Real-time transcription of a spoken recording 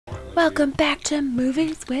Welcome back to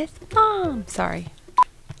Movies with Mom. Sorry.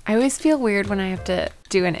 I always feel weird when I have to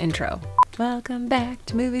do an intro. Welcome back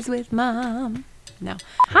to Movies with Mom. No.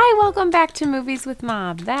 Hi, welcome back to Movies with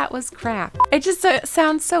Mom. That was crap. It just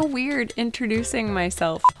sounds so weird introducing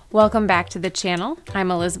myself. Welcome back to the channel. I'm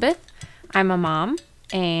Elizabeth. I'm a mom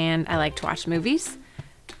and I like to watch movies,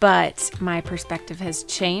 but my perspective has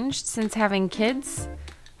changed since having kids.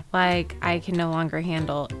 Like, I can no longer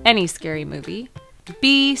handle any scary movie.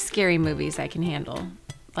 B scary movies I can handle.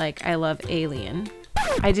 Like, I love Alien.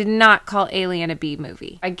 I did not call Alien a B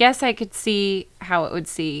movie. I guess I could see how it would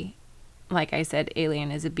see, like I said,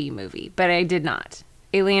 Alien is a B movie, but I did not.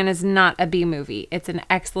 Alien is not a B movie. It's an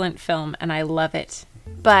excellent film and I love it.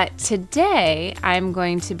 But today I'm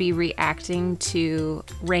going to be reacting to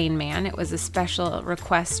Rain Man. It was a special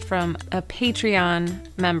request from a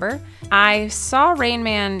Patreon member. I saw Rain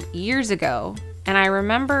Man years ago and I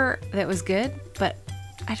remember that it was good, but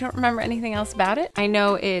I don't remember anything else about it. I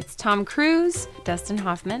know it's Tom Cruise, Dustin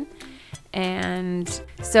Hoffman, and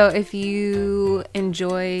so if you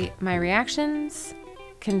enjoy my reactions,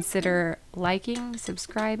 consider liking,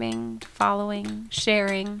 subscribing, following,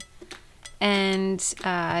 sharing, and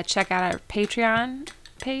check out our Patreon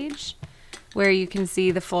page where you can see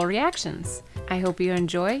the full reactions. I hope you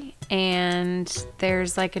enjoy, and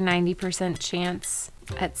there's like a 90% chance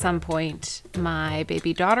at some point my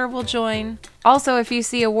baby daughter will join. Also, if you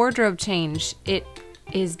see a wardrobe change, it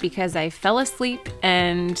is because I fell asleep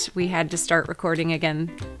and we had to start recording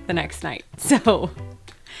again the next night. So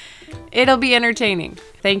it'll be entertaining.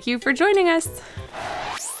 Thank you for joining us.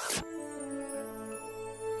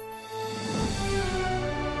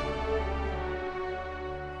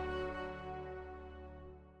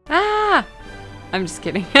 Ah! I'm just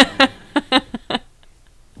kidding.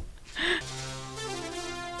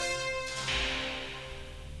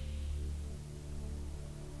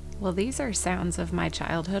 Well, these are sounds of my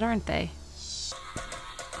childhood, aren't they?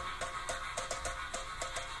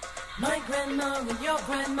 My grandma and your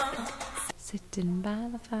grandma Sitting by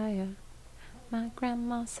the fire. My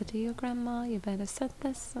grandma said to your grandma, you better set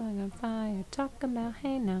this song on fire. Talk about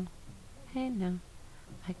hey now,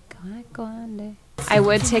 like one day. I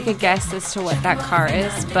would take a guess as to what that car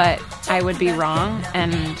is, but I would be wrong.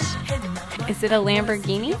 And is it a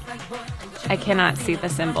Lamborghini? I cannot see the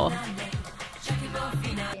symbol.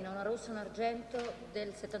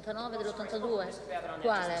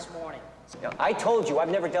 I told you I've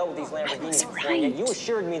never dealt with these Lamborghinis before, yet you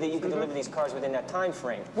assured me that you could deliver these cars within that time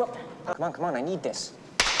frame. Well, come on, I need this.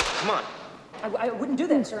 Come on. I wouldn't do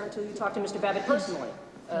that, sir, until you talk to Mr. Babbitt personally.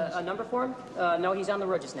 A number for him? No, he's on the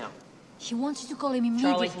road just now. He wants you to call him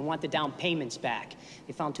immediately. Charlie, I want the down payments back.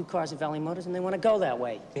 They found 2 cars at Valley Motors and they want to go that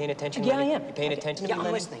way. Paying attention? Yeah, I Lenny? am. You paying attention to me, I'm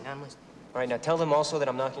Lenny? listening. All right, now tell them also that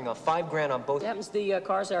I'm knocking off $5 grand on both. That happens the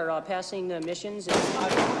cars are passing missions. And, what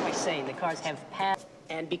am I saying? The cars have passed.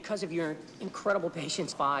 And because of your incredible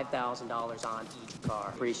patience, $5,000 on each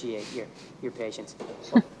car. Appreciate your patience.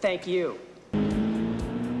 Well, thank you.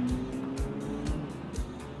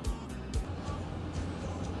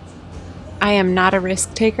 I am not a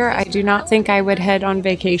risk taker. I do not think I would head on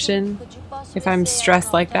vacation if I'm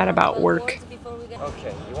stressed like that about work.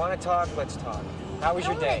 Okay, you want to talk? Let's talk. How was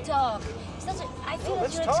your day? I feel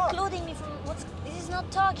that you're excluding me from what's... This is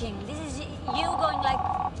not talking. This is you going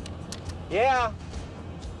like... Yeah.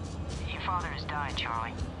 Your father has died,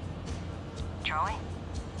 Charlie. Charlie?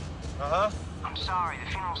 Uh-huh. I'm sorry,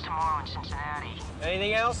 the funeral's tomorrow in Cincinnati.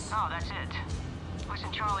 Anything else? No, that's it.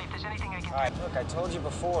 Listen, Charlie, if there's anything I can... All right, look, I told you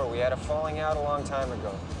before, we had a falling out a long time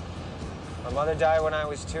ago. My mother died when I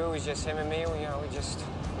was 2. It was just him and me. We just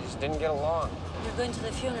didn't get along. You're going to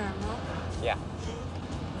the funeral, no? Yeah.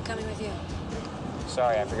 I'm coming with you.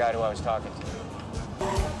 Sorry, I forgot who I was talking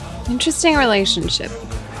to. Interesting relationship.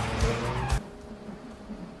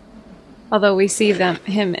 Although we see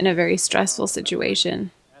him in a very stressful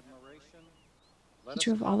situation. He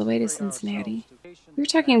drove all the way to Cincinnati. We were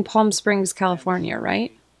talking Palm Springs, California,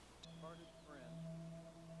 right?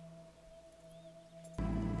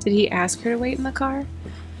 Did he ask her to wait in the car?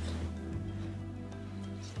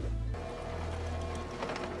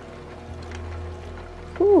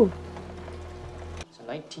 Ooh. It's a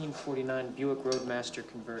 1949 Buick Roadmaster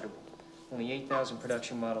convertible. Only 8,000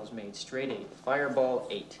 production models made. Straight 8. Fireball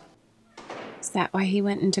 8. Is that why he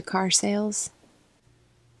went into car sales?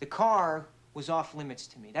 The car was off limits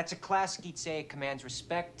to me. That's a classic he'd say. It commands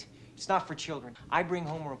respect. It's not for children. I bring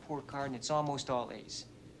home a report card and it's almost all A's.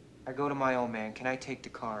 I go to my old man, can I take the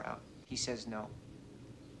car out? He says no.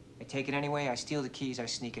 I take it anyway, I steal the keys, I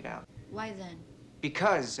sneak it out. Why then?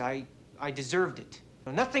 Because I deserved it.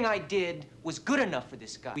 Nothing I did was good enough for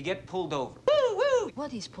this guy. We get pulled over. Woo, woo! Dude!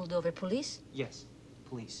 What is pulled over? Police? Yes,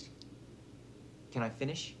 police. Can I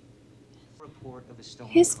finish? Report of a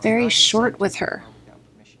stolen He's car. very I just short sent with it her. without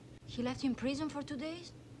permission. He left you in prison for 2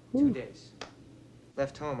 days? 2 days.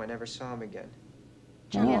 Left home, I never saw him again.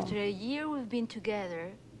 Charlie, Oh. after a year we've been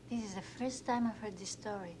together, this is the first time I've heard this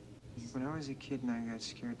story. When I was a kid and I got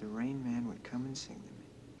scared, the Rain Man would come and sing to me.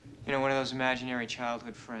 You know, one of those imaginary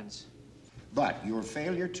childhood friends. But your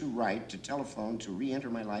failure to write, to telephone, to re-enter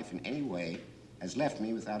my life in any way has left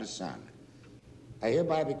me without a son. I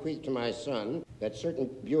hereby bequeath to my son that certain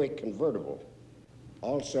Buick convertible,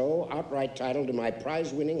 also outright title to my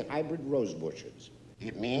prize-winning hybrid rose bushes.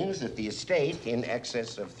 It means that the estate, in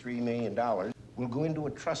excess of $3 million, will go into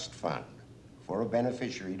a trust fund for a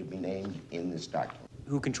beneficiary to be named in this document.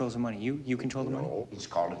 Who controls the money? You control the money? No, it's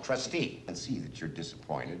called a trustee. And see that you're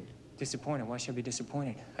disappointed. Disappointed? Why should I be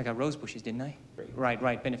disappointed? I got rose bushes, didn't I?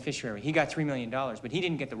 Right, beneficiary. He got $3 million, but he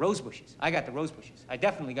didn't get the rose bushes. I got the rose bushes. I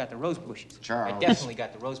definitely got the rose bushes. Charles. I definitely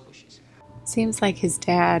got the rose bushes. Seems like his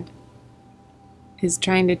dad is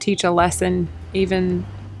trying to teach a lesson even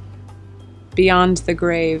beyond the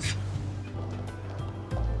grave.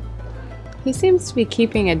 He seems to be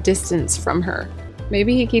keeping a distance from her.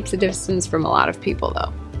 Maybe he keeps a distance from a lot of people,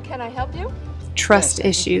 though. Can I help you? Trust Yes,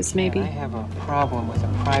 issues, maybe. I have a problem with a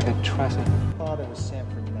private trust. My father was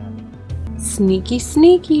Sanford Babbitt. Sneaky,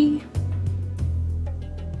 sneaky.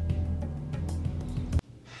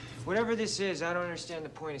 Whatever this is, I don't understand the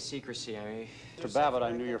point of secrecy. I mean, Mr. Babbitt,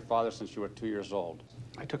 I knew your father since you were 2 years old.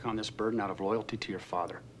 I took on this burden out of loyalty to your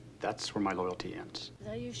father. That's where my loyalty ends.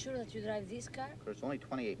 Are you sure that you drive this car? It's only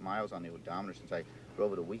 28 miles on the odometer since I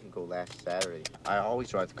drove it a week ago last Saturday. I always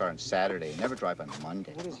drive the car on Saturday, never drive on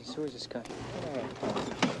Monday. What is this? Who is this guy?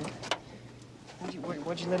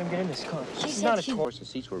 Why'd you let him get in this car? He It's said not a he- Of course, the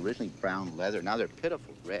seats were originally brown leather. Now they're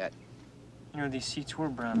pitiful red. You know, these seats were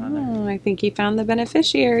brown leather. Oh, I think he found the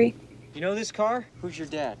beneficiary. You know this car? Who's your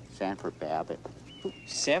dad? Sanford Babbitt,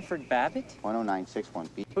 Sanford Babbitt?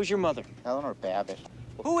 10961B. Who's your mother? Eleanor Babbitt.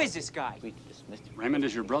 Who is this guy? We dismissed him. Raymond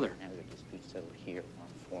is your brother. Now the dispute settled here on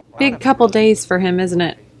form. Big couple days for him, isn't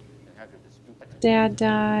it? Dad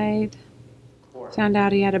died. Found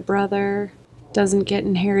out he had a brother. Doesn't get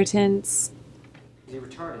inheritance. Is he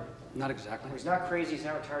retarded? Not exactly. He's not crazy, he's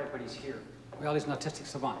not retarded, but he's here. Well, he's an autistic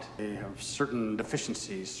savant. They have certain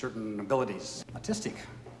deficiencies, certain abilities. Autistic.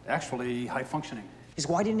 Actually, high functioning. Is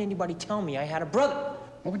why didn't anybody tell me I had a brother?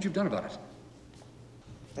 What would you have done about it?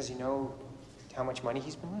 Does he know how much money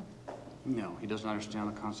he's been with? No, he doesn't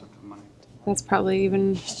understand the concept of money. That's probably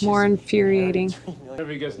even more infuriating.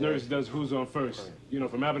 Whenever he gets nervous, he does who's on first. You know,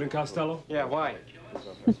 from Abbott and Costello? Yeah, why?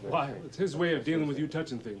 Why? It's his way of dealing with you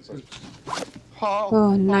touching things.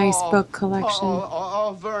 Oh, nice book collection.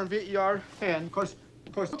 Vern, VER, and of course,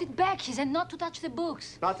 Put it back. He said not to touch the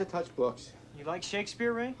books. not to touch books. You like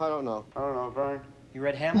Shakespeare, Ray? I don't know, Vern. You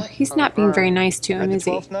read Hamlet? He's not being very nice to him, Read the is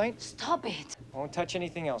he? 12th Night? Stop it. I won't touch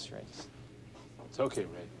anything else, Ray. It's okay,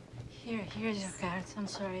 Ray. Here's your cards. I'm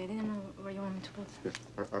sorry. I didn't know where you want me to put.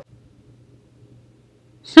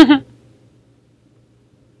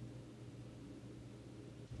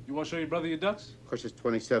 You want to show your brother your ducks? Of course, it's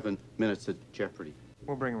 27 minutes of Jeopardy.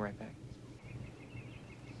 We'll bring him right back.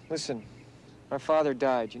 Listen, my father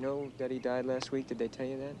died. You know that he died last week? Did they tell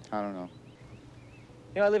you that? I don't know.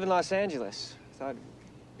 You know, I live in Los Angeles. I thought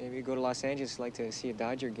maybe you go to Los Angeles, like to see a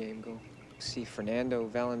Dodger game. Go see Fernando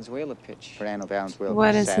Valenzuela pitch. Fernando Valenzuela.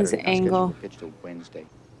 What is his Saturday. angle? Scheduled to pitch till Wednesday.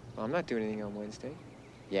 Well, I'm not doing anything on Wednesday.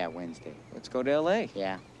 Yeah, Wednesday. Let's go to L.A.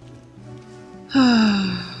 Yeah.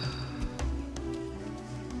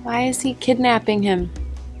 Why is he kidnapping him?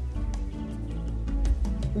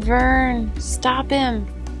 Vern, stop him.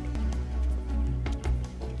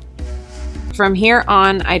 From here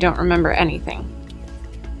on, I don't remember anything.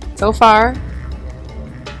 So far,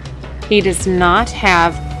 he does not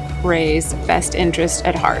have Ray's best interest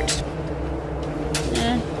at heart.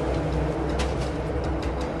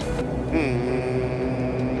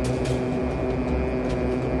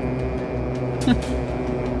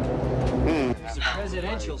 It's a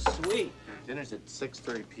presidential suite. Dinner's at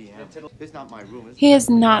 6:30 p.m. It's not my room. He is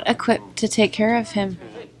not equipped to take care of him.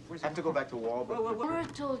 I have to go back to Walbrook. Whoever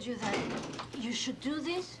told you that you should do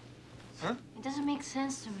this? Huh? It doesn't make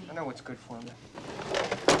sense to me. I know what's good for him.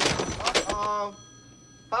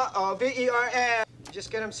 VERN.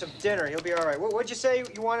 Just get him some dinner. He'll be all right. What'd you say?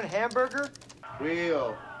 You wanted hamburger?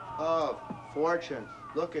 Wheel of Fortune.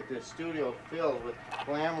 Look at this studio filled with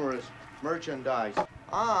glamorous merchandise.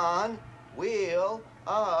 On Wheel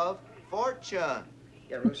of Fortune.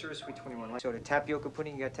 Yeah, room service, suite 21. So the tapioca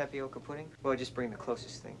pudding, you got tapioca pudding? Well, just bring the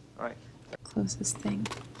closest thing. All right. Closest thing.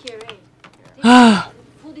 Here, Ray.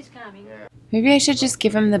 Food is coming. Maybe I should just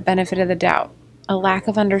give him the benefit of the doubt. A lack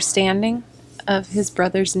of understanding of his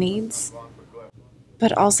brother's needs.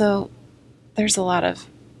 But also, there's a lot of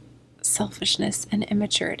selfishness and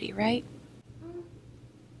immaturity, right?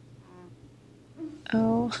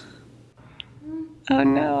 Oh. Oh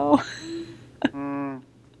no. I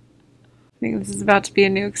think this is about to be a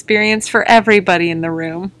new experience for everybody in the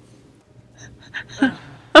room.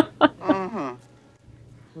 Raymond,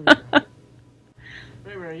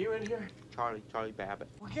 are you in here? Charlie Babbitt.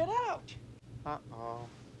 Well, get out. Uh-oh.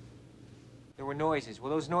 There were noises.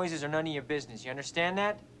 Well, those noises are none of your business. You understand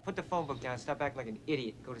that? Put the phone book down. Stop acting like an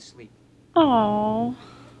idiot. Go to sleep. Oh.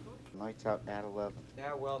 Lights out at 11.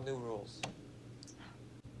 Yeah, well, new rules.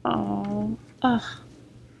 Oh. Ugh.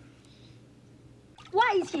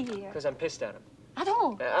 Why is he here? Because I'm pissed at him. At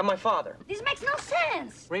all? I'm my father. This makes no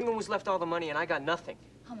sense. Raymond was left all the money and I got nothing.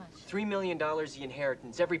 How much? $3 million the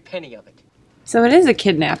inheritance, every penny of it. So it is a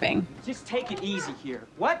kidnapping. Just take it easy here.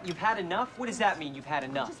 What? You've had enough? What does that mean, you've had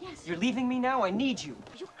enough? Yes. You're leaving me now? I need you.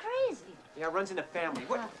 You're crazy. Yeah, it runs in the family.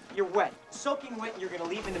 What? You're wet. Soaking wet and you're gonna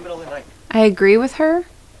leave in the middle of the night. I agree with her,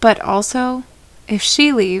 but also, if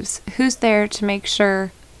she leaves, who's there to make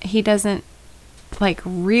sure he doesn't, like,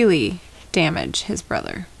 really damage his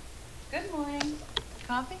brother? Good morning.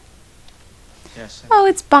 Coffee? Yes. Oh,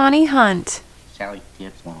 it's Bonnie Hunt. Sally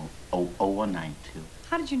Gibbs, 0192.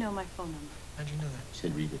 How did you know my phone number? How'd you know that? She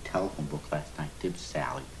said read the telephone book last night. Dibs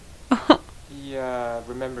Sally. He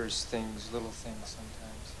remembers things, little things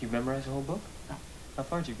sometimes. You memorize the whole book? No. How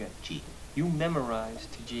far'd you get? G. You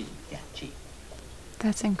memorized to G. Yeah, G.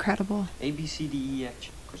 That's incredible. A, B, C, D, E, F, G.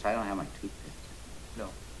 Of course, I don't have my toothpick. No,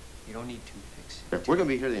 you don't need toothpicks. We're gonna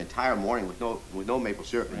be here the entire morning with no maple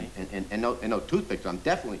syrup Right. and no toothpicks. I'm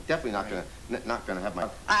definitely not gonna have my.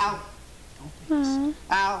 Ow! Aww.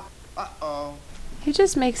 Ow! Uh-oh. He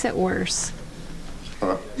just makes it worse.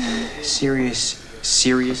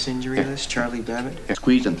 Serious injury list, Charlie Babbitt? I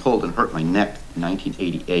squeezed and pulled and hurt my neck in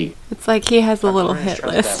 1988. It's like he has a little hit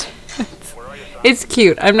list. It's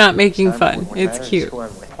cute. I'm not making fun. It's cute.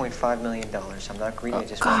 $1.5 million. I'm not greedy. I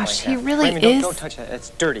just Gosh, want my he half. really Raymond, is don't touch that. That's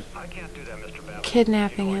dirty.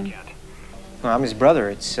 kidnapping him. Well, I'm his brother.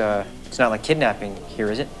 It's not like kidnapping here,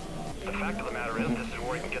 is it? The fact of the matter is, this is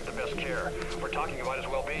where he can get the best care. We're talking about his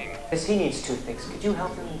well-being. Yes, he needs toothpicks. Could you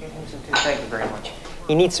help him and get him some toothpicks? Thank you very much.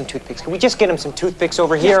 He needs some toothpicks. Can we just get him some toothpicks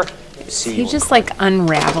over here? See, He's just like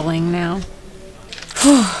unraveling now.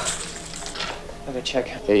 Another check.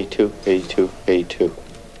 82. It's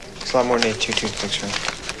a lot more than 82 toothpicks, right?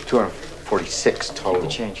 246 total. The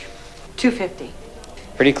change. 250.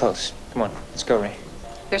 Pretty close. Come on, let's go, Ray.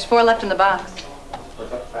 There's 4 left in the box.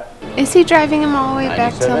 Is he driving him all the way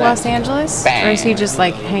back to Los Angeles? Or is he just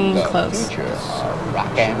like hanging close? Future of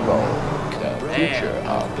rock and roll. The future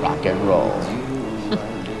of rock and roll.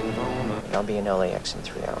 I'll be in LAX in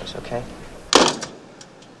 3 hours, okay?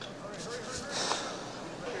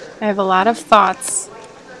 I have a lot of thoughts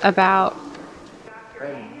about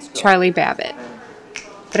Charlie Babbitt,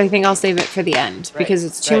 but I think I'll save it for the end because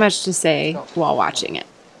it's too much to say while watching it.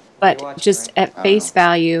 But just at face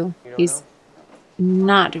value, he's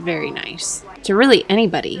not very nice to really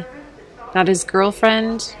anybody. Not his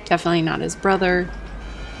girlfriend, definitely not his brother.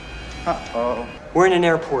 Uh-oh. We're in an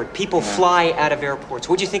airport. People fly out of airports.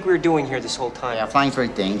 What do you think we were doing here this whole time? Yeah, flying's very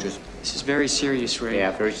dangerous. This is very serious, Ray.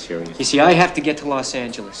 Yeah, very serious. You see, I have to get to Los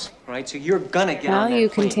Angeles, right? So you're gonna get on Well, that you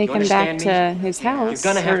can plane. take You him back understand to me? his house.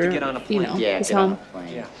 You're gonna have to or, get on a plane. You know, Yeah, his get on home. a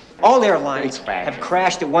plane. Yeah. All airlines have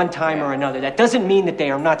crashed at one time or another. That doesn't mean that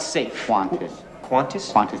they are not safe. Qantas.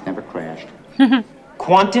 Qantas? Qantas never crashed.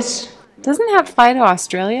 Qantas? Doesn't that fly to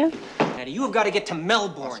Australia? Daddy, you have got to get to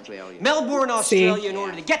Melbourne. Australia. Melbourne, Australia, in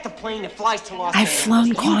order to get the plane that flies to Los I've Angeles. flown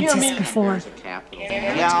You hear Qantas me? before.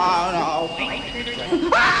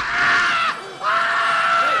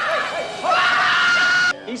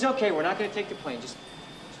 He's okay. We're not going to take the plane.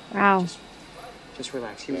 Wow. Just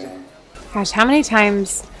relax. He was. Gosh, how many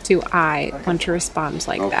times do I want to respond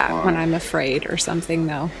like that when I'm afraid or something,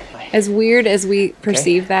 though? As weird as we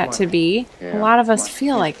perceive that to be, a lot of us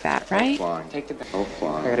feel like that, right? Take the bag.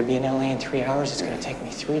 I got to be in LA in 3 hours. It's going to take me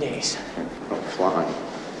 3 days. No flying.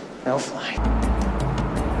 No flying.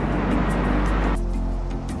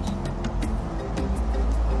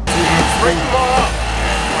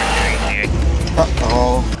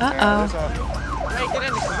 Uh-oh. Uh-oh.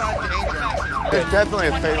 There's definitely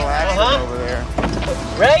a fatal accident over there.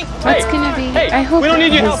 Ray? What's gonna be? I hope we don't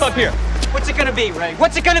need your it help was- up here. What's it gonna be, Ray?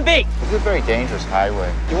 What's it gonna be? It's a very dangerous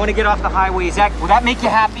highway. You want to get off the highway? Will that make you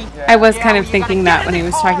happy? I was kind of thinking that when he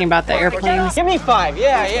was talking about the airplanes. Give me 5.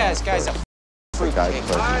 Yeah. This guy's a fruitcake.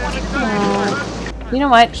 You know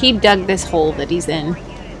what? He dug this hole that he's in.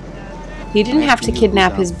 He didn't have to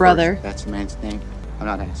kidnap his brother. That's the man's name. I'm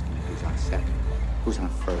not asking you who's on second. Who's on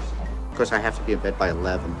first? Of course, I have to be in bed by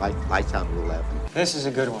 11. Lights out at 11. This is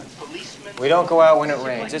a good one. We don't go out when it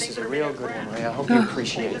rains. This is a real good one, Ray. I hope you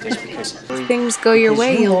appreciate this because if things go your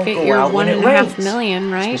way, you'll get your $1.5 million,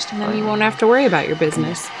 right? And then you won't have to worry about your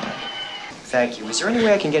business. Thank you. Is there any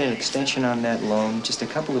way I can get an extension on that loan? Just a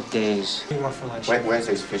couple of days. What do you want for lunch?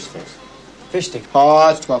 Wednesday's fish sticks. Fish stick. Oh,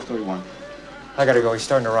 it's 12:31. I gotta go. He's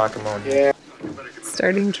starting to rock and moan. Yeah.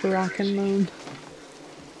 Starting to rock and moan.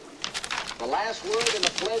 The last word in the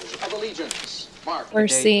Pledge of Allegiance. Mark. We're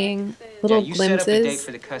seeing little glimpses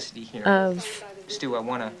of Stu, I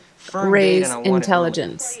want a firm Ray's date and I want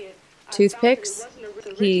intelligence. Toothpicks.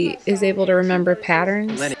 He is able to remember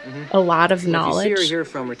patterns, a lot of knowledge. If you see her hear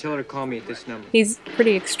from her, tell her to call me at this number. He's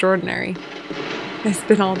pretty extraordinary. It's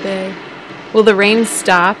been all day. Will the rain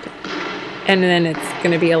stop? And then it's going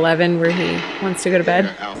to be 11 where he wants to go to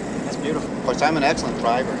bed? That's beautiful. Of course, I'm an excellent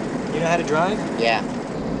driver. You know how to drive? Yeah.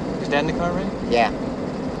 Is Dad in the car, Ray? Yeah.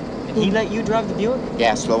 Did he let you drive the Buick?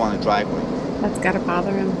 Yeah, slow on the driveway. That's got to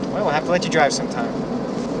bother him. Well, we'll have to let you drive sometime.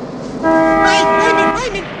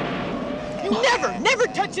 Raymond! You never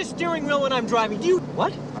touch the steering wheel when I'm driving. Do you?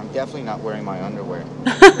 What? I'm definitely not wearing my underwear.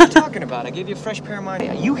 What are you talking about? I gave you a fresh pair of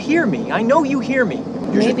mine. You hear me. I know you hear me.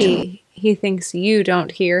 Maybe he thinks you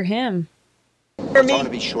don't hear him. Hear me? I want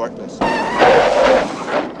to be shortless.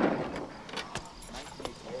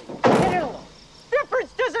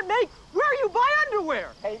 Difference does it make where you buy underwear?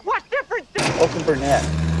 Hey, what difference does it make? Open Burnett.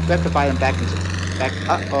 You have to buy them back.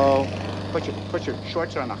 Uh-oh. Put your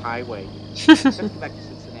shorts on the highway. Let's go back to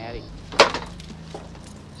Cincinnati.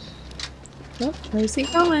 Oh, where's he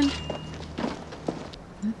going? I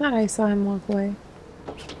thought I saw him walk away.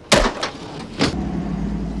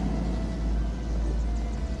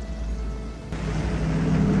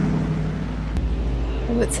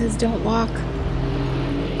 Oh, it says don't walk.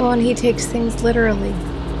 Oh, and he takes things literally.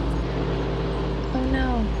 Oh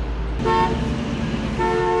no.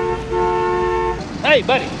 Hey,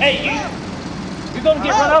 buddy. Hey, you're gonna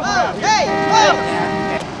get run over now. Hey!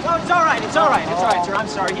 No, it's all right. It's all right. It's all right, sir. I'm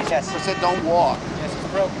sorry. He said don't walk. Yes, it's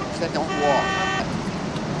broken. He said don't walk.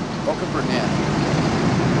 Open Burnett.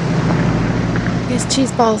 Here's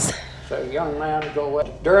cheese balls. So young man go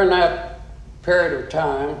up. During that period of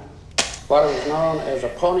time, what was known as a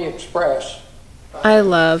Pony Express. I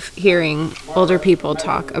love hearing older people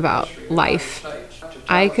talk about life.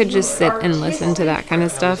 I could just sit and listen to that kind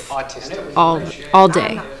of stuff all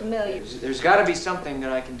day. There's got to be something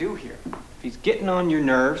that I can do here. If he's getting on your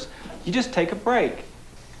nerves, you just take a break.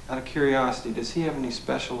 Out of curiosity, does he have any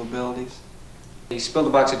special abilities? He spilled a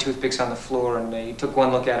box of toothpicks on the floor, and he took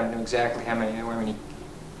one look at him and knew exactly how many there were, and he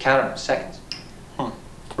counted them seconds.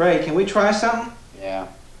 Ray, can we try something? Yeah.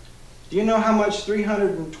 Do you know how much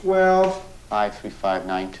 312?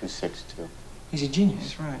 5359262. He's a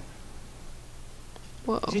genius, right?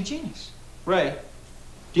 Whoa. He's a genius. Ray,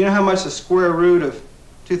 do you know how much the square root of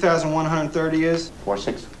 2,130 is?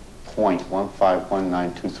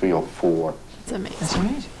 46.15192304. That's amazing. That's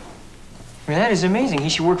amazing. I mean, that is amazing. He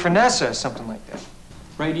should work for NASA or something like that.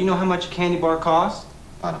 Ray, do you know how much a candy bar costs?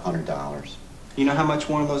 About $100. You know how much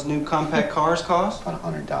one of those new compact cars cost? About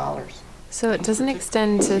 $100. So it doesn't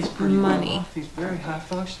extend to money. He's very high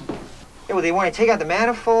functioning. Yeah, well, they want to take out the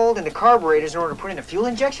manifold and the carburetors in order to put in a fuel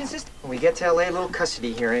injection system. When we get to LA, a little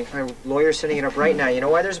custody hearing. My lawyer's setting it up right now. You know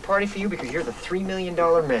why there's a party for you? Because you're the $3 million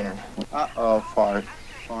man. Uh-oh, fart.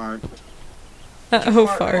 Fart. Uh-oh,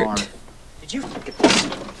 fart. Did you look at this?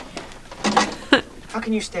 How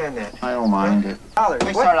can you stand that? I don't mind it.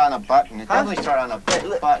 It start on a button. It definitely start on a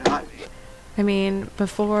button. I mean,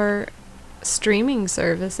 before streaming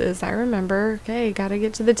services, I remember, okay, gotta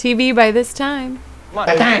get to the TV by this time. What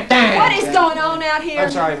is going on out here?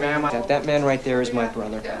 I'm sorry, ma'am. That man right there is my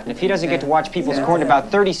brother. And if he doesn't get to watch People's Court in about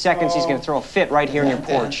 30 seconds, he's gonna throw a fit right here on your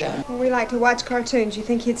porch. We like to watch cartoons. You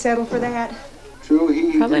think he'd settle for that? True,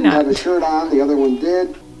 he Probably didn't not. have a shirt on, the other one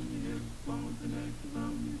did.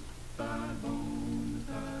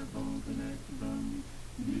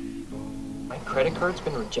 My credit card's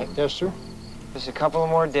been rejected. Yes, sir. Just a couple of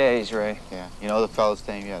more days, Ray. Yeah, you know the fellow's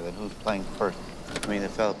name? Yeah, then who's playing first? I mean, the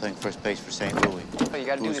fellow playing first base for St. Louis. Oh, you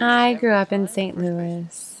gotta do this. I grew up in St.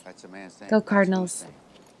 Louis. That's a man's name. Go Cardinals.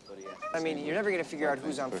 I mean, you're never gonna figure out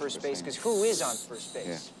who's on first base, because who is on first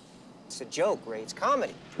base? It's a joke, Ray. It's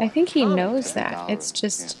comedy. I think he knows that. It's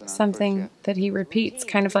just something that he repeats,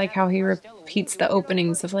 kind of like how he repeats the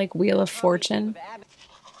openings of, like, Wheel of Fortune.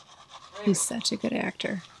 He's such a good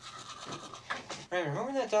actor. Ray,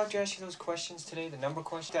 remember that doctor asked you those questions today? The number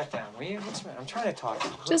question? That down, will you? What's the matter? I'm trying to talk to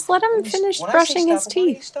you. Just let him finish brushing his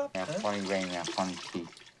teeth. Yeah, funny rain, yeah, funny teeth.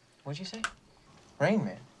 What'd you say? Rain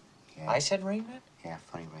Man. Yeah. I said Rain Man? Yeah,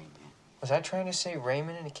 funny Rain Man. Was I trying to say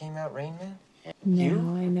Raymond and it came out Rain Man? Now You?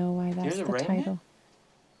 I know why that's You're the the Rain Man? title.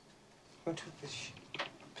 Who took this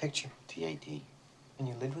picture? TAD. And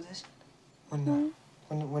you lived with this?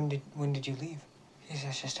 When did you leave? Jeez,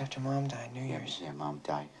 that's just after Mom died, New Year's. Yeah, Mom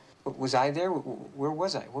died. Was I there? Where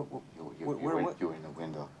was I? You were in the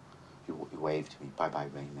window. You waved to me. Bye-bye,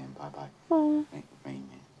 Rain Man. Bye-bye. Oh. Rain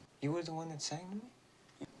Man. You were the one that sang to me?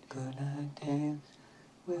 Could I dance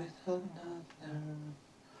with another?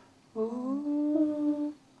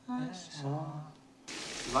 Ooh, I saw.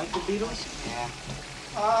 You like the Beatles? Yeah.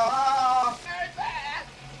 Oh, very bad!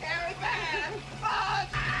 Very bad!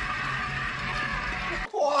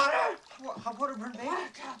 Water! Hot water burn baby?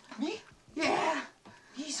 Me? Yeah.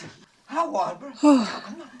 Easy. Hot water. Oh,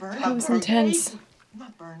 I'm not burning. that was intense. I'm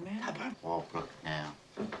not burned, man. Walbrook now.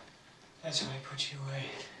 That's why I put you away.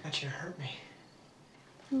 That you hurt me.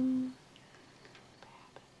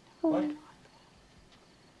 What?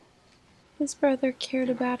 His brother cared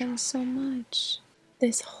about him so much.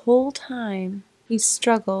 This whole time, he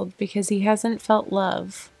struggled because he hasn't felt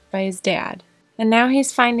love by his dad. And now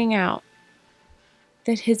he's finding out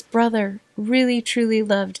that his brother really truly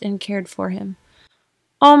loved and cared for him.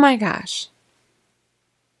 Oh my gosh.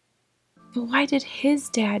 But why did his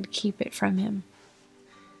dad keep it from him?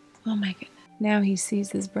 Oh my goodness. Now he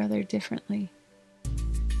sees his brother differently.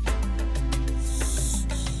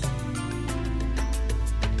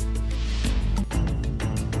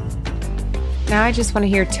 Now I just want to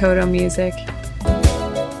hear Toto music.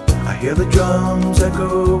 I hear the drums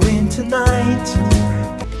echoing tonight.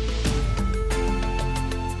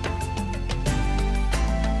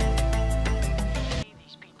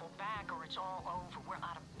 These people back or it's all over. We're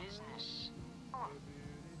out of business.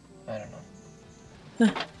 I don't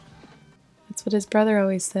know. That's what his brother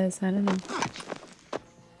always says. I don't know.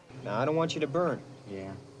 No, I don't want you to burn.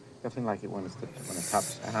 Yeah. Definitely like it when the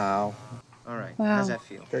top's out. All right. Wow. How's that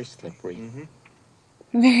feel? Very slippery. Mm-hmm.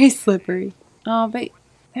 Very slippery. Oh, but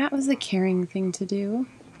that was a caring thing to do.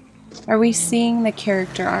 Are we seeing the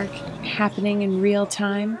character arc happening in real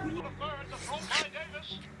time?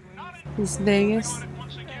 This Vegas?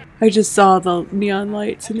 I just saw the neon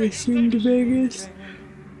lights and assumed Vegas.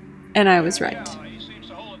 And I was right.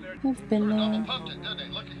 I've been there.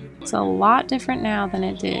 It's a lot different now than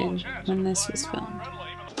it did when this was filmed.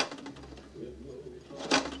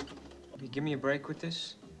 You give me a break with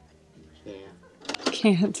this? Yeah.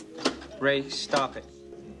 Can't. Ray, stop it.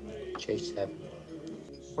 J7.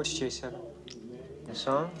 What's J7? The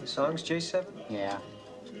song? The song's J7? Yeah.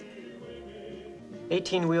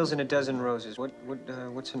 18 wheels and a dozen roses.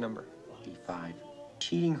 What's the number? D5.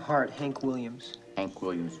 Cheating Heart, Hank Williams. Hank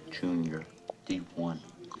Williams Jr. D1.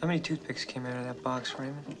 How many toothpicks came out of that box,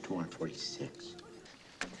 Raymond? 246.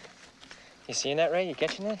 You seeing that, Ray? You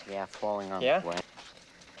catching that? Yeah, falling on Yeah? the way.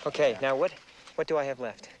 Okay, now what do I have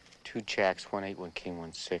left? 2 jacks, 1 8, 1 king,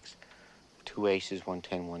 1 6. 2 aces, 1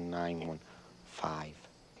 10, 1 9, 1 5.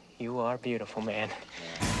 You are beautiful, man.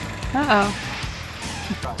 Uh-oh.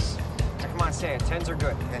 Russ. Now, come on, say it. 10s are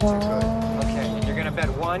good. 10s are good. Okay, you're gonna bet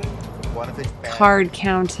one. One if it's bad. Card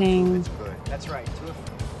counting. It's good. That's right. 2 if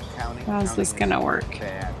Counting. How's this counting gonna is work?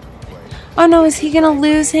 Bad. Oh no, is he gonna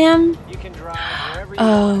lose him? you can drive wherever you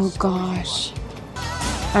Oh want. gosh.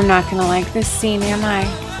 I'm not gonna like this scene, am I?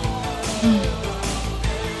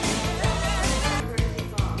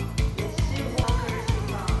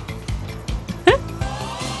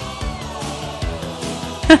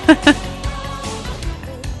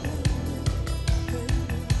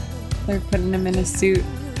 They're putting him in a suit.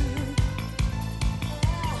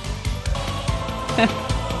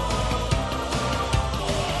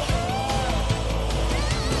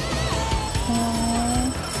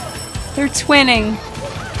 They're twinning.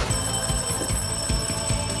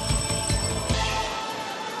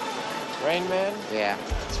 Rain Man? Yeah.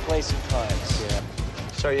 Let's play some cards. Yeah.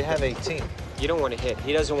 So you have 18. You don't want to hit.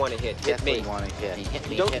 He doesn't want to hit. Hit me. Want to hit. He hit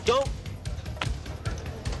me. Don't.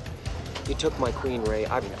 You took my queen, Ray.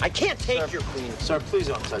 I can't take your queen. Sir, please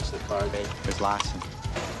don't touch the card. There's lots of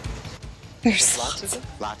There's Lots of it.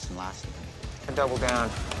 lots and lots of them. And double down.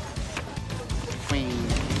 Queen.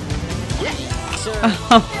 Sir, you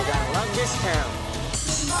gotta love this town.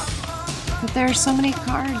 But there are so many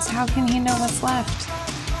cards. How can he know what's left?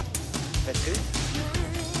 That's good.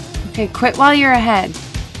 Okay, quit while you're ahead.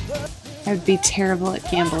 I would be terrible at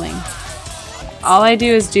gambling. All I do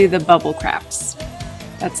is do the bubble craps.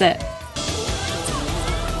 That's it.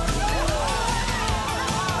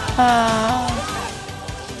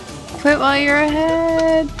 Quit while you're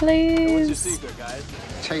ahead, please.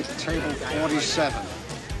 Table 47.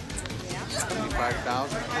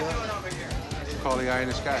 5,000. Call the eye in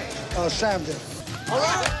the sky. Oh, Sam did. All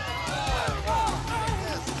right.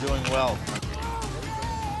 Doing well.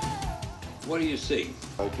 What do you see?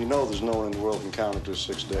 You know there's no one in the world can count it to a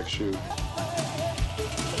 6-deck shoot.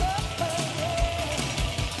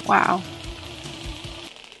 Wow.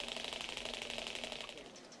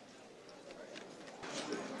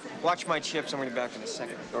 Watch my chips. I'm gonna be back in a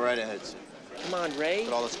second. Go right ahead, sir. Come on, Ray. Look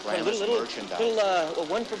at all this A glamorous merchandise. little,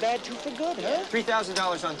 one for bad, two for good, huh?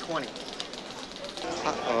 $3,000 on 20.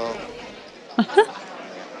 Uh-oh.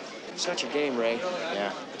 Such a game, Ray.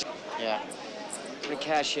 Yeah. Yeah. I'm gonna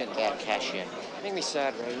cash in. Yeah, cash in. Make me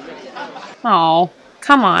sad, Ray. Oh,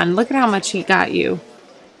 come on. Look at how much he got you.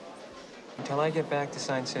 Until I get back, the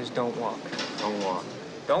sign says don't walk. Don't walk.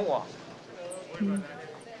 Don't walk. You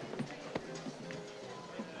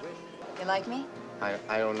like me?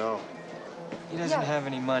 I don't know. He doesn't have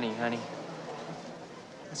any money, honey.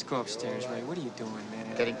 Let's go upstairs, Ray. What are you doing,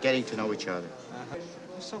 man? Getting to know each other.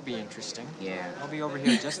 This'll be interesting. Yeah. I'll be over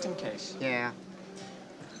here just in case. Yeah.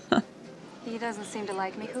 He doesn't seem to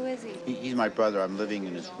like me. Who is he? He's my brother. I'm living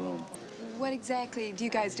in his room. What exactly do you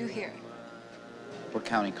guys do here? We're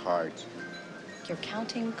counting cards. You're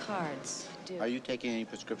counting cards. Are you taking any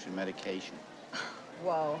prescription medication?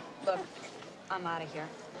 Whoa. Look, I'm out of here.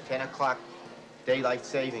 10 o'clock, daylight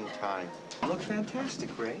saving time. You look fantastic,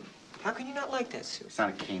 Ray. How can you not like that suit? It's not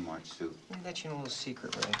a Kmart suit. Let me let you know a little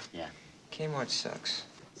secret, Ray. Yeah. Kmart sucks.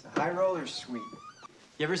 It's a high roller suite.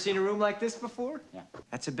 You ever seen a room like this before? Yeah.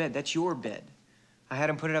 That's a bed. That's your bed. I had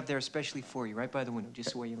him put it up there especially for you, right by the window,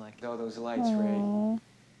 just the way you like it. Oh, those lights, Aww.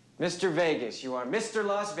 Ray. Mr. Vegas, you are Mr.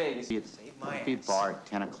 Las Vegas. Save my ass. Bar at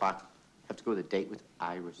 10 o'clock. Have to go to the date with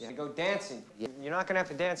Iris. Yeah, go dancing. You're not gonna have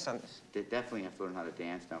to dance on this. They definitely have to learn how to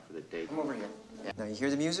dance now for the date. Come over here. Yeah. Now, you hear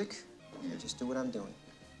the music? Yeah, just do what I'm doing.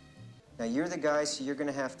 Now, you're the guy, so you're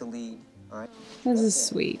gonna have to lead, all right? This is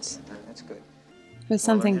sweet. That's good. But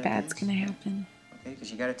something bad's gonna happen. Okay,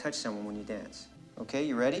 because you gotta touch someone when you dance. Okay,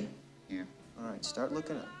 you ready? Yeah. All right, start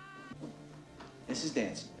looking up. This is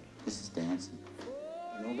dancing. This is dancing.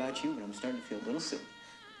 I don't know about you, but I'm starting to feel a little silly.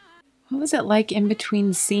 What was it like in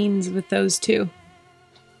between scenes with those two?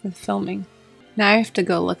 With filming. Now I have to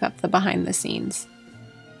go look up the behind the scenes.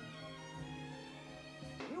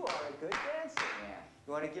 You are a good dancer. Yeah.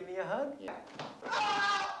 You want to give me a hug? Yeah.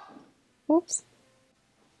 Oops.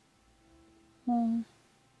 Oh.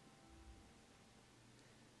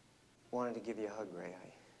 Wanted to give you a hug, Ray.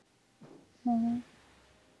 Oh.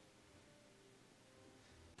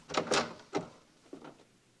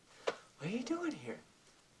 What are you doing here?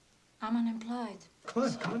 I'm unemployed.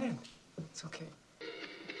 Come on in. It's okay.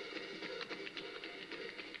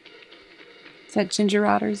 Is that Ginger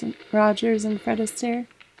Rogers and Fred Astaire?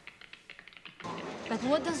 But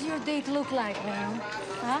what does your date look like, man?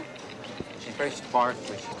 Huh? She's very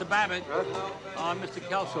sparkly. Mr. Babbitt, Mr.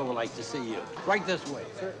 Kelso would like to see you. Right this way.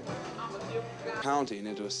 Counting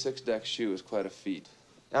into a 6-deck shoe is quite a feat.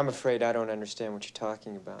 I'm afraid I don't understand what you're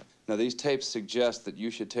talking about. Now, these tapes suggest that you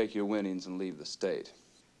should take your winnings and leave the state.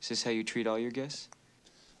 Is this how you treat all your guests?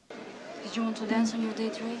 Did you want to dance on your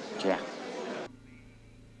date, Ray? Yeah.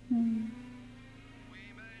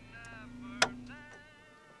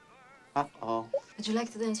 Uh-oh. Would you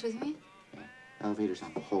like to dance with me? Yeah. Elevator's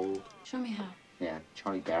on hold. Show me how. Yeah,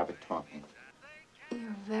 Charlie Babbitt talking.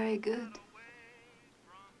 You're very good.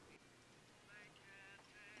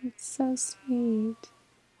 It's so sweet.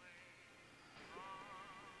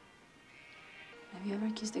 Have you ever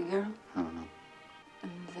kissed a girl? I don't know.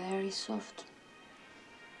 And very soft.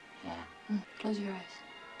 Yeah. Close your eyes.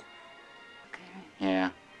 Okay, right. Yeah.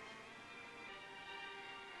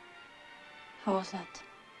 How was that?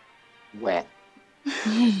 Wet.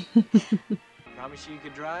 Promise you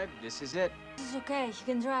could drive? This is it. This is okay. You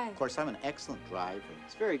can drive. Of course, I'm an excellent driver.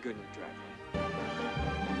 It's very good in the driveway.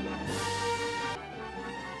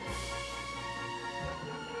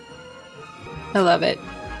 I love it.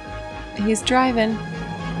 He's driving.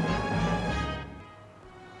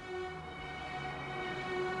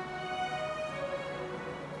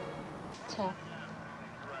 Ciao.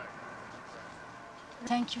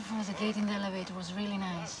 Thank you for the date in the elevator. It was really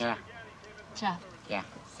nice. Yeah. Ciao. Yeah.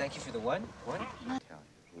 Thank you for the what? What?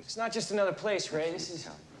 It's not just another place, Ray. This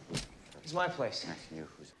is my place.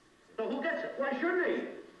 So who gets it? Why shouldn't he?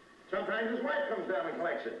 Sometimes his wife comes down and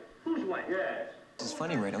collects it. Whose wife? Yes. This is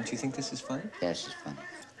funny, Ray. Don't you think this is funny? Yeah, this is funny.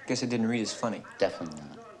 Guess I didn't read as funny. Definitely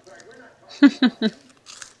not.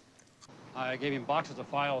 I gave him boxes of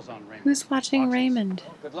files on Raymond. Who's watching Raymond?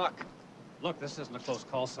 Good luck. Look, this isn't a close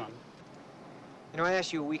call, son. You know, I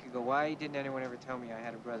asked you a week ago, why didn't anyone ever tell me I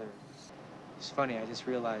had a brother? It's funny, I just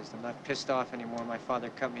realized I'm not pissed off anymore. My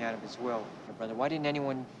father cut me out of his will. My brother, why didn't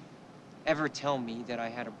anyone ever tell me that I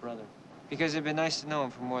had a brother? Because it'd been nice to know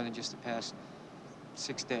him for more than just the past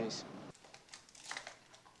 6 days.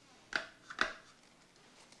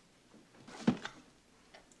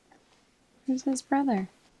 Who's his brother?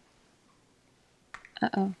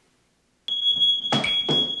 Uh-oh.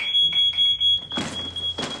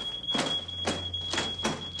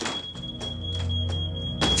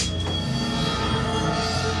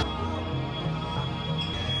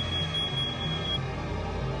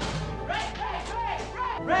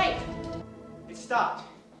 Ray! It stopped.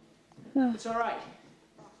 Oh. It's all right.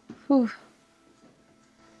 Whew.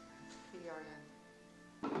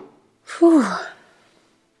 Whew.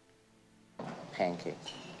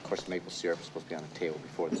 Pancakes. Of course, maple syrup is supposed to be on the table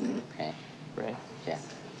before this pan. Right. Yeah.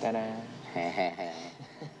 Ta-da.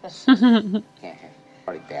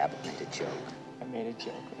 Charlie Babbitt made a joke. I made a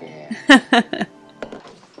joke. Yeah.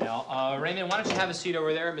 Now, Raymond, why don't you have a seat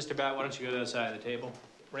over there? Mr. Bat, why don't you go to the side of the table?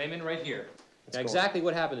 Raymond, right here. Now, exactly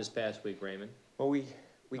what happened this past week, Raymond? Well, we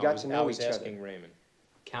got to know each other. I was asking Raymond.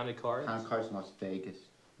 Counted cards? Counted cards in Las Vegas.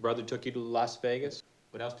 Brother took you to Las Vegas?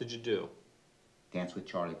 What else did you do? Dance with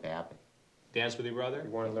Charlie Babbitt. Dance with your brother?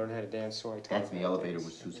 You want to learn how to dance, so I taught Dance in the elevator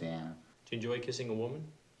with Susanna. Did you enjoy kissing a woman?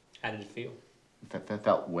 How did it feel? That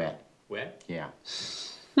felt wet. Wet? Yeah.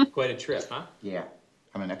 Quite a trip, huh? Yeah.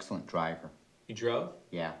 I'm an excellent driver. You drove?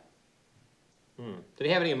 Yeah. Did he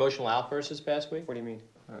have any emotional outbursts this past week? What do you mean?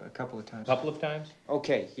 A couple of times. A couple of times?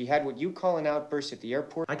 Okay, he had what you call an outburst at the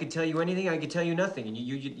airport. I could tell you anything, I could tell you nothing, and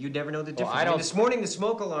you'd never know the difference. I don't... This morning, the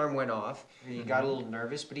smoke alarm went off. He got a little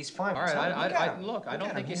nervous, but he's fine. All right, look, I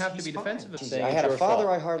don't think you have to be defensive of saying I had it's a your father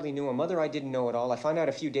fault. I hardly knew, a mother I didn't know at all. I found out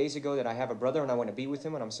a few days ago that I have a brother and I want to be with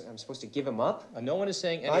him, and I'm supposed to give him up. No one is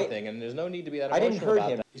saying anything, and there's no need to be that I emotional didn't hurt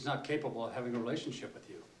about him. that. He's not capable of having a relationship with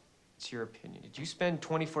you. It's your opinion. Did you spend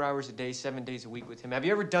 24 hours a day, 7 days a week with him? Have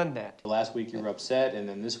you ever done that? Last week you were upset, and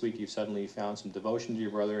then this week you suddenly found some devotion to your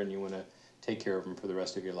brother, and you want to take care of him for the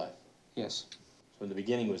rest of your life. Yes. So in the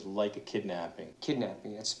beginning it was like a kidnapping.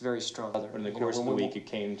 Kidnapping, that's very strong. But in the course of the week you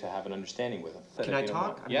came to have an understanding with him. Can I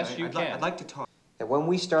talk? Yes, you can. I'd like to talk. That when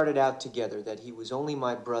we started out together, that he was only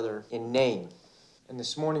my brother in name. And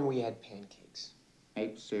this morning we had pancakes.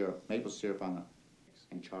 Maple syrup on the...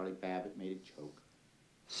 And Charlie Babbitt made a joke.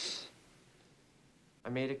 I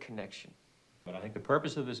made a connection. But I think the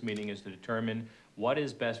purpose of this meeting is to determine what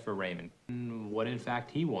is best for Raymond, and what in fact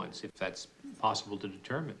he wants, if that's possible to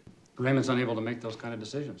determine. Raymond's unable to make those kind of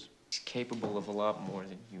decisions. He's capable of a lot more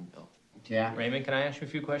than you know. Yeah. Raymond, can I ask you a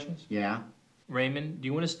few questions? Yeah. Raymond, do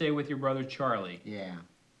you want to stay with your brother Charlie? Yeah.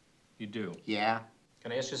 You do? Yeah.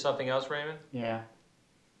 Can I ask you something else, Raymond? Yeah.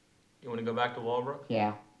 You want to go back to Walbrook?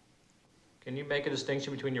 Yeah. Can you make a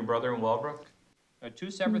distinction between your brother and Walbrook? They're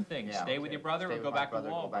two separate things. Yeah, stay with your brother or go back to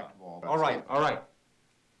Walbrook? All right.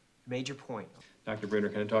 Made your point. Dr. Bruner,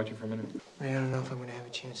 can I talk to you for a minute? I don't know if I'm going to have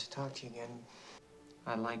a chance to talk to you again.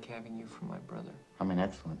 I like having you for my brother. I'm an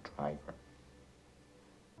excellent driver.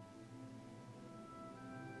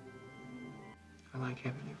 I like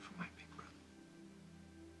having you for my big brother.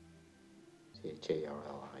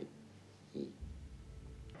 C-H-A-R-L-I-E.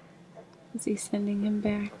 Is he sending him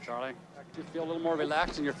back? So, Charlie, do you feel a little more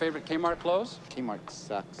relaxed in your favorite Kmart clothes? Kmart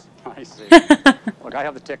sucks. I see. Look, I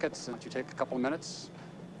have the tickets. Why don't you take a couple of minutes?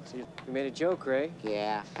 See you. You made a joke, Ray.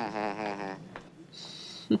 Yeah. I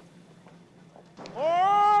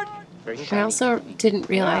also didn't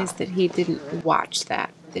realize that he didn't watch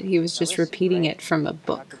that he was just repeating it from a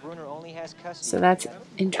book. So that's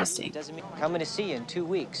interesting. Coming to see you in 2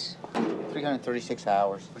 weeks. 336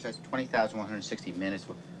 hours, which is 20,160 minutes,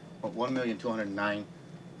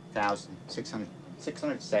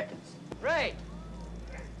 1,209,600 seconds. Ray!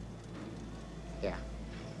 Yeah.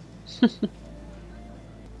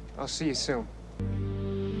 I'll see you soon.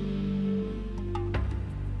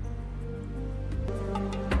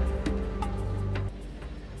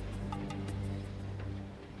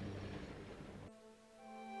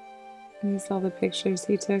 You saw the pictures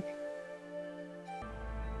he took.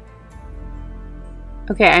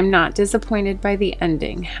 Okay, I'm not disappointed by the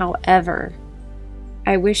ending. However,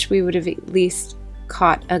 I wish we would have at least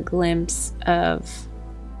caught a glimpse of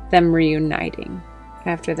them reuniting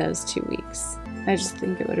after those 2 weeks. I just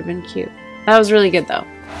think it would have been cute. That was really good though.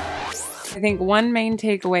 I think one main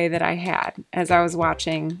takeaway that I had as I was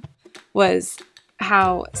watching was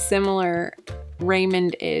how similar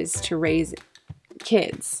Raymond is to raise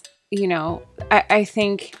kids. You know, I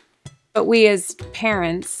think, but we as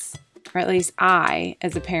parents, or at least I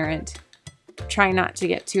as a parent, try not to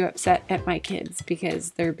get too upset at my kids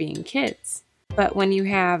because they're being kids. But when you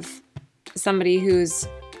have somebody who's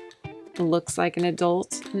looks like an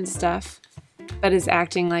adult and stuff, but is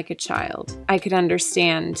acting like a child. I could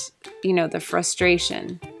understand, you know, the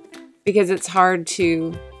frustration, because it's hard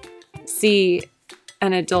to see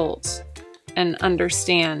an adult and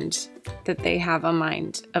understand that they have a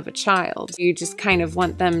mind of a child. You just kind of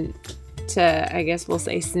want them to, I guess we'll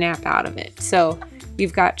say, snap out of it. So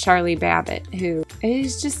you've got Charlie Babbitt, who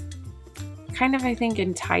is just kind of, I think,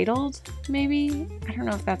 entitled, maybe? I don't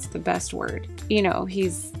know if that's the best word. You know,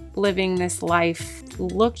 he's living this life,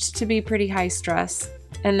 looked to be pretty high stress,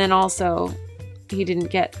 and then also he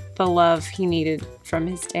didn't get the love he needed from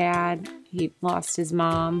his dad. He lost his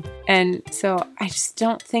mom. And so I just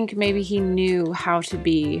don't think maybe he knew how to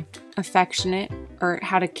be affectionate or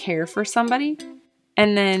how to care for somebody.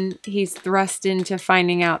 And then he's thrust into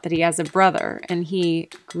finding out that he has a brother, and he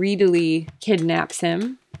greedily kidnaps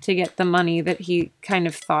him to get the money that he kind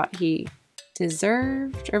of thought he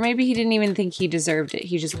deserved. Or maybe he didn't even think he deserved it.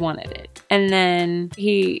 He just wanted it. And then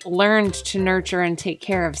he learned to nurture and take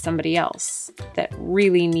care of somebody else that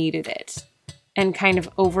really needed it, and kind of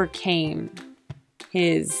overcame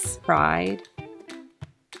his pride.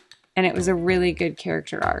 And it was a really good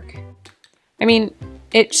character arc. I mean,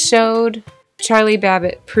 it showed Charlie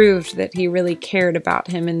Babbitt proved that he really cared about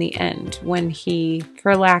him in the end when he,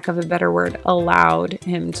 for lack of a better word, allowed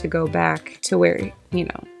him to go back to where, you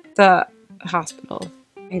know, the hospital.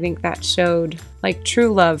 I think that showed like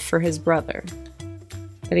true love for his brother,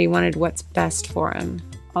 that he wanted what's best for him.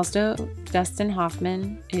 Also, Dustin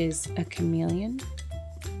Hoffman is a chameleon,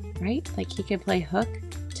 right? Like he could play Hook,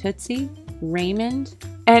 Tootsie, Raymond.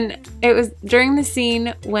 And it was during the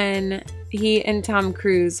scene when he and Tom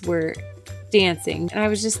Cruise were dancing, and I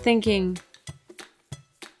was just thinking,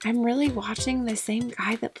 I'm really watching the same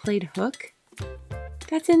guy that played Hook?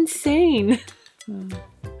 That's insane.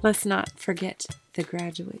 Let's not forget The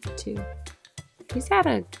Graduate, too. He's had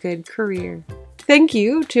a good career. Thank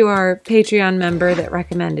you to our Patreon member that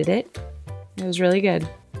recommended it. It was really good.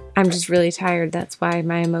 I'm just really tired. That's why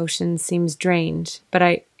my emotion seems drained. But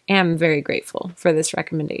I am very grateful for this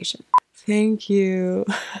recommendation. Thank you.